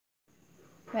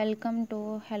Welcome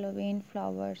to Halloween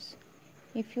Flowers.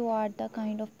 If you are the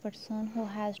kind of person who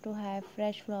has to have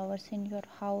fresh flowers in your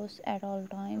house at all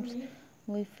times,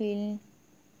 we feel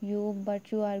you,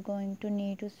 but you are going to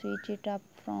need to switch it up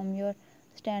from your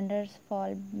standards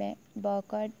fall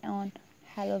bucket on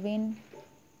Halloween.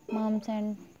 Mums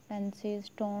and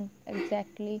pansies don't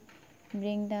exactly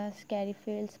bring the scary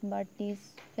feels, but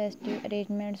these festive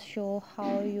arrangements show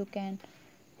how you can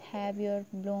have your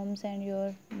blooms and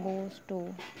your bows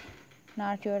too,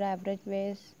 not your average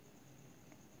vase.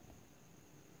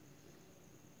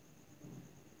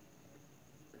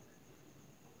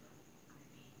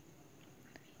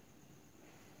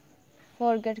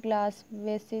 Forget glass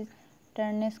vases,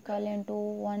 turn a skull into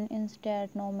one instead.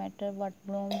 No matter what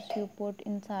blooms you put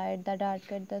inside, the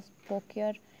darker the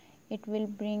spookier it will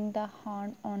bring the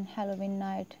haunt on Halloween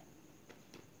night.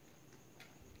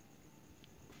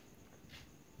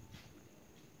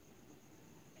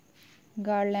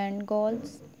 Garland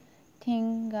goals.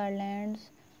 Think garlands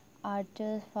are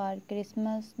just for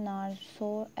Christmas, not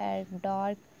so add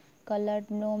dark colored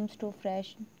blooms to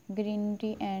fresh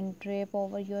greenery and drape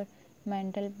over your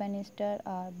mantel banister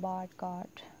or bar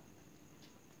cart.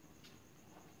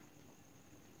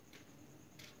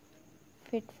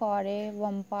 Fit for a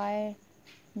vampire,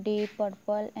 deep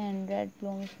purple and red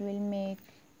blooms will make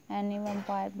any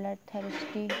vampire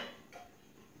bloodthirsty.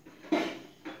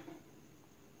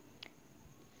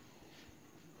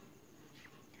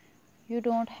 You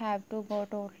don't have to go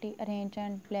totally orange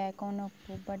and black on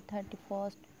October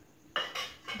 31st.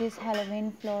 This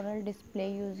Halloween floral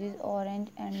display uses orange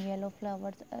and yellow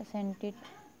flowers scented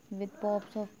with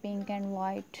pops of pink and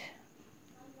white.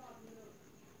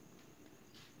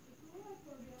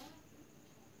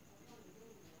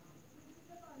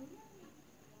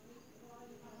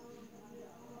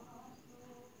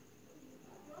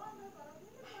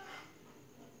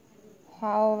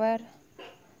 However,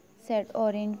 said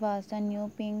orange was the new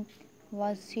pink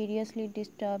was seriously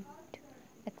disturbed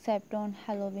except on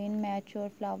Halloween. Match your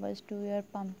flowers to your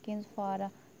pumpkins for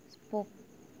a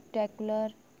spectacular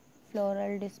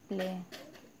floral display.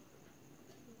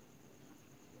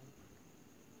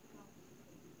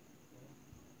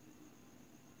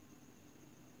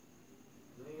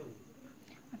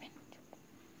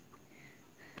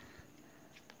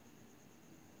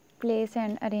 Place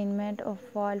an arrangement of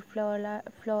fall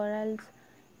florals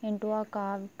into a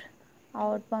carved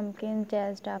out pumpkin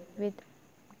jazzed up with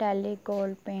metallic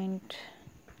gold paint.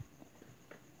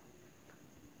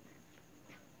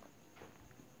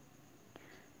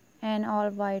 An all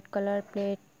white color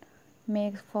plate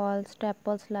makes fall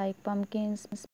staples like pumpkins,